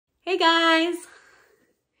Hey guys!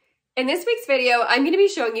 In this week's video, I'm going to be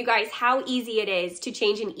showing you guys how easy it is to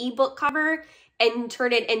change an ebook cover and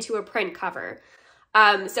turn it into a print cover.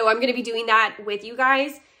 So I'm going to be doing that with you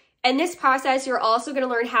guys. In this process, you're also going to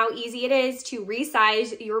learn how easy it is to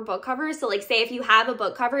resize your book cover. So like say if you have a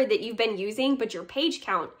book cover that you've been using, but your page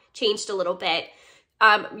count changed a little bit,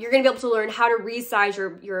 you're going to be able to learn how to resize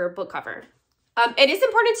your book cover. It is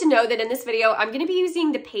important to know that in this video, I'm going to be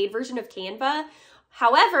using the paid version of Canva.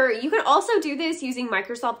 However, you can also do this using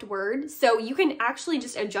Microsoft Word. So you can actually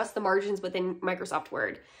just adjust the margins within Microsoft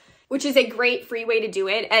Word, which is a great free way to do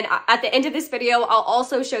it. And at the end of this video, I'll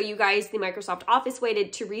also show you guys the Microsoft Office way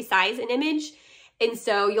to resize an image. And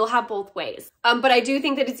so you'll have both ways. But I do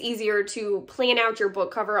think that it's easier to plan out your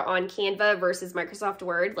book cover on Canva versus Microsoft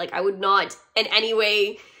Word. Like I would not in any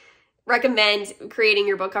way recommend creating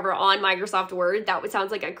your book cover on Microsoft Word. That would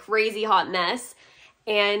sound like a crazy hot mess.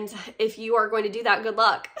 And if you are going to do that, good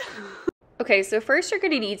luck. Okay, so first you're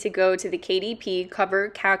going to need to go to the KDP cover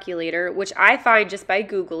calculator, which I find just by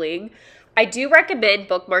Googling. I do recommend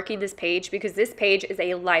bookmarking this page because this page is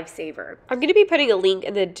a lifesaver. I'm going to be putting a link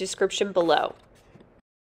in the description below.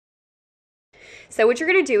 So what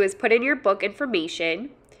you're going to do is put in your book information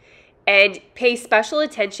and pay special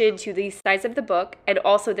attention to the size of the book and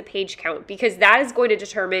also the page count, because that is going to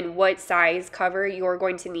determine what size cover you're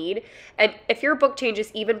going to need. And if your book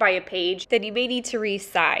changes even by a page, then you may need to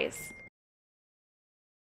resize.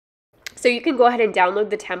 So you can go ahead and download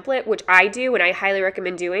the template, which I do and I highly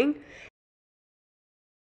recommend doing.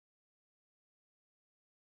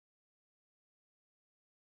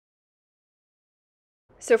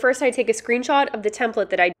 So first I take a screenshot of the template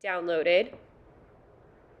that I downloaded.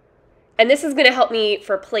 And this is going to help me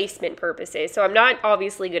for placement purposes. So I'm not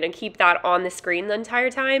obviously going to keep that on the screen the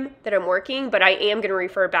entire time that I'm working, but I am going to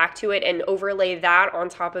refer back to it and overlay that on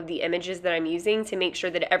top of the images that I'm using to make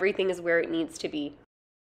sure that everything is where it needs to be.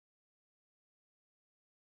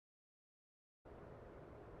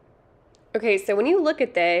 Okay, so when you look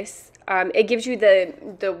at this, it gives you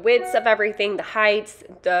the widths of everything, the heights,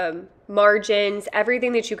 the margins,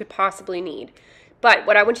 everything that you could possibly need. But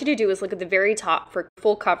what I want you to do is look at the very top for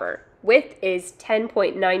full cover. Width is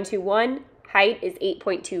 10.921, height is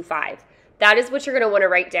 8.25. That is what you're going to want to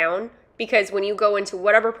write down, because when you go into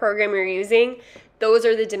whatever program you're using, those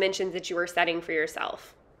are the dimensions that you are setting for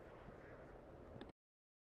yourself.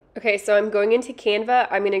 Okay, so I'm going into Canva.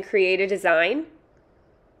 I'm going to create a design.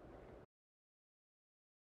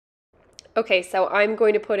 Okay, so I'm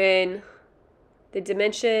going to put in the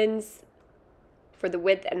dimensions for the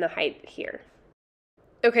width and the height here.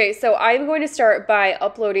 Okay, so I'm going to start by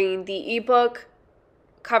uploading the ebook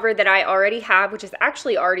cover that I already have, which is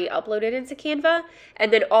actually already uploaded into Canva,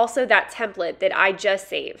 and then also that template that I just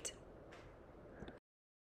saved.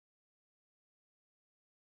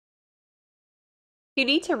 You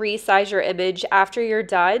need to resize your image after you're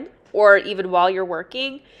done, or even while you're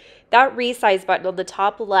working. That resize button on the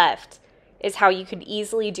top left is how you can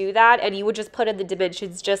easily do that, and you would just put in the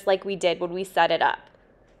dimensions just like we did when we set it up.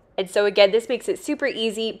 And so again, this makes it super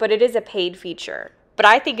easy, but it is a paid feature. But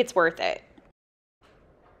I think it's worth it.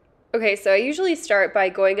 Okay, so I usually start by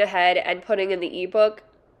going ahead and putting in the ebook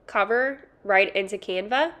cover right into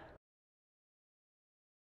Canva.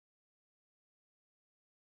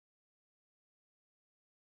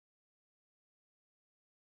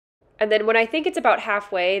 And then when I think it's about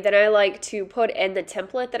halfway, then I like to put in the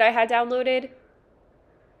template that I had downloaded.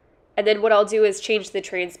 And then what I'll do is change the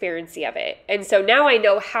transparency of it. And so now I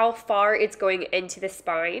know how far it's going into the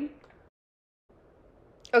spine.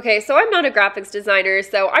 Okay, so I'm not a graphics designer,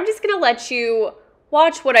 so I'm just going to let you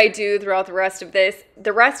watch what I do throughout the rest of this.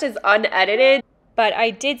 The rest is unedited, but I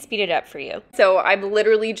did speed it up for you. So I'm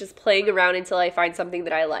literally just playing around until I find something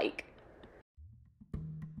that I like.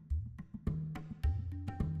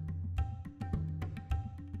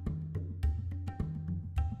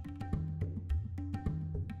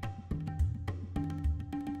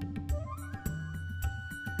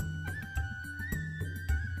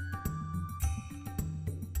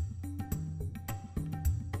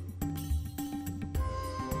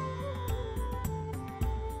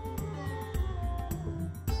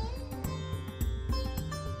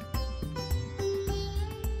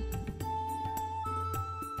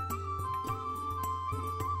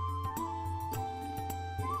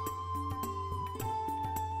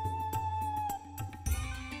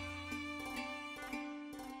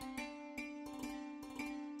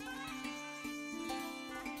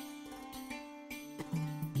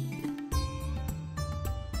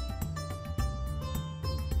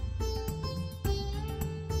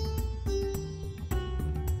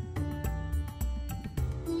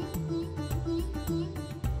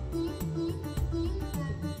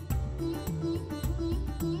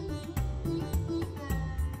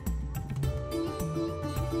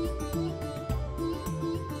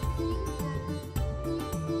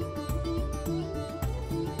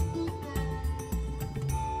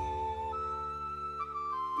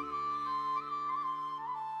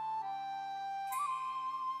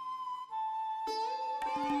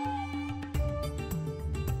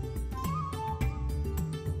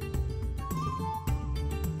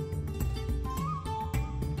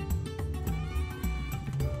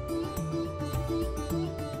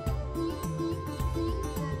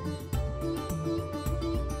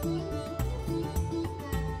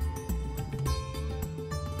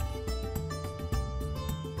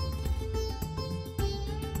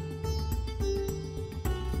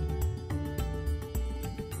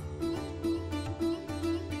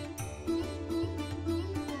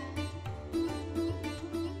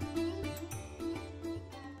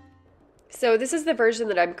 So this is the version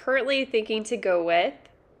that I'm currently thinking to go with.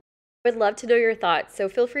 I would love to know your thoughts, so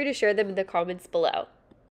feel free to share them in the comments below.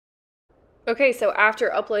 Okay, so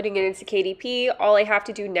after uploading it into KDP, all I have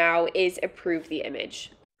to do now is approve the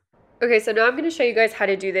image. Okay, so now I'm going to show you guys how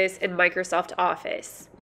to do this in Microsoft Office.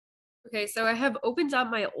 Okay, so I have opened up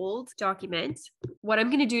my old document. What I'm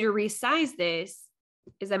going to do to resize this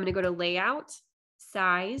is I'm going to go to Layout,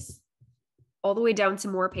 Size, all the way down to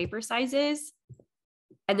More Paper Sizes.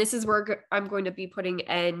 And this is where I'm going to be putting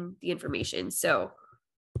in the information. So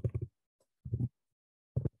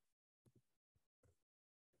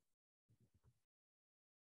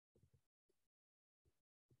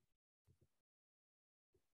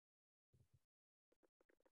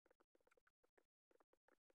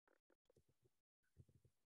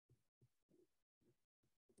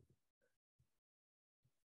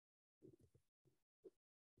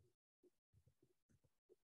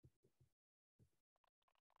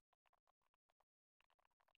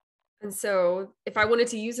And so if I wanted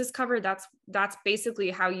to use this cover, that's basically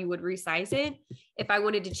how you would resize it. If I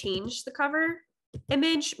wanted to change the cover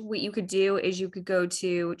image, what you could do is you could go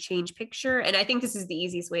to change picture. And I think this is the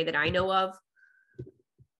easiest way that I know of.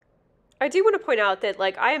 I do want to point out that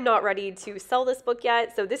I am not ready to sell this book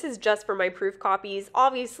yet. So this is just for my proof copies.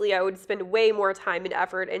 Obviously, I would spend way more time and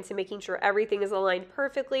effort into making sure everything is aligned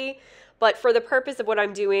perfectly. But for the purpose of what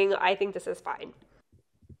I'm doing, I think this is fine.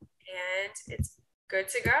 And it's good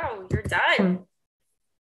to go. You're done.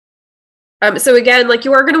 So again,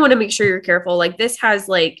 you are going to want to make sure you're careful. This has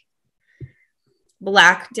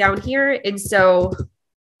black down here. And so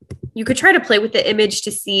you could try to play with the image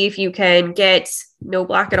to see if you can get no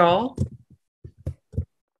black at all.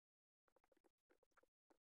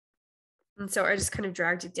 And so I just kind of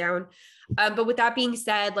dragged it down. But with that being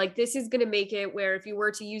said, this is going to make it where if you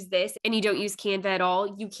were to use this and you don't use Canva at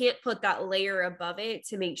all, you can't put that layer above it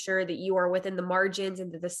to make sure that you are within the margins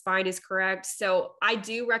and that the spine is correct. So I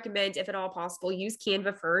do recommend, if at all possible, use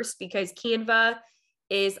Canva first, because Canva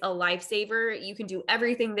is a lifesaver. You can do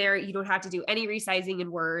everything there. You don't have to do any resizing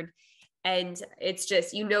in Word. And it's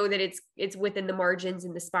just, that it's within the margins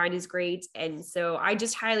and the spine is great. And so I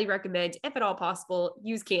just highly recommend, if at all possible,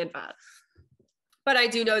 use Canva. But I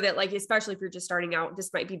do know that, especially if you're just starting out,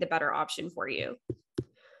 this might be the better option for you.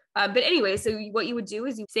 But anyway, so what you would do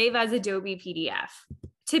is you save as Adobe PDF.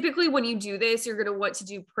 Typically, when you do this, you're going to want to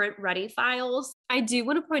do print ready files. I do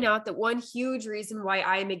want to point out that one huge reason why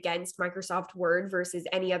I am against Microsoft Word versus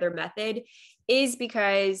any other method is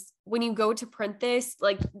because when you go to print this,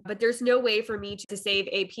 but there's no way for me to save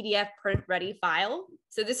a PDF print ready file.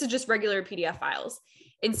 So this is just regular PDF files.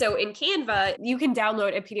 And so in Canva, you can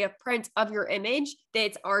download a PDF print of your image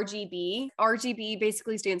that's RGB. RGB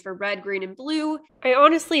basically stands for red, green, and blue. I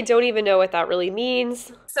honestly don't even know what that really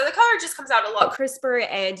means. So the color just comes out a lot crisper,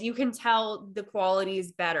 and you can tell the quality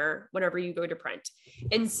is better whenever you go to print.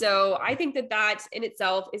 And so I think that in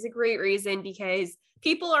itself is a great reason, because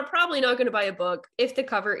people are probably not going to buy a book if the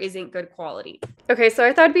cover isn't good quality. Okay, so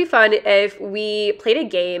I thought it'd be fun if we played a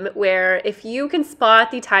game where if you can spot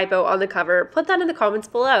the typo on the cover, put that in the comments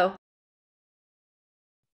below.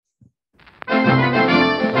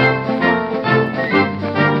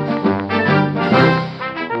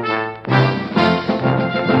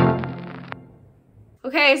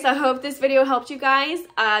 Okay, so I hope this video helped you guys.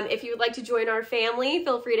 If you would like to join our family,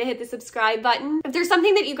 feel free to hit the subscribe button. If there's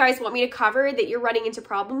something that you guys want me to cover that you're running into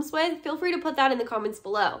problems with, feel free to put that in the comments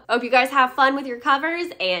below. I hope you guys have fun with your covers,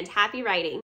 and happy writing.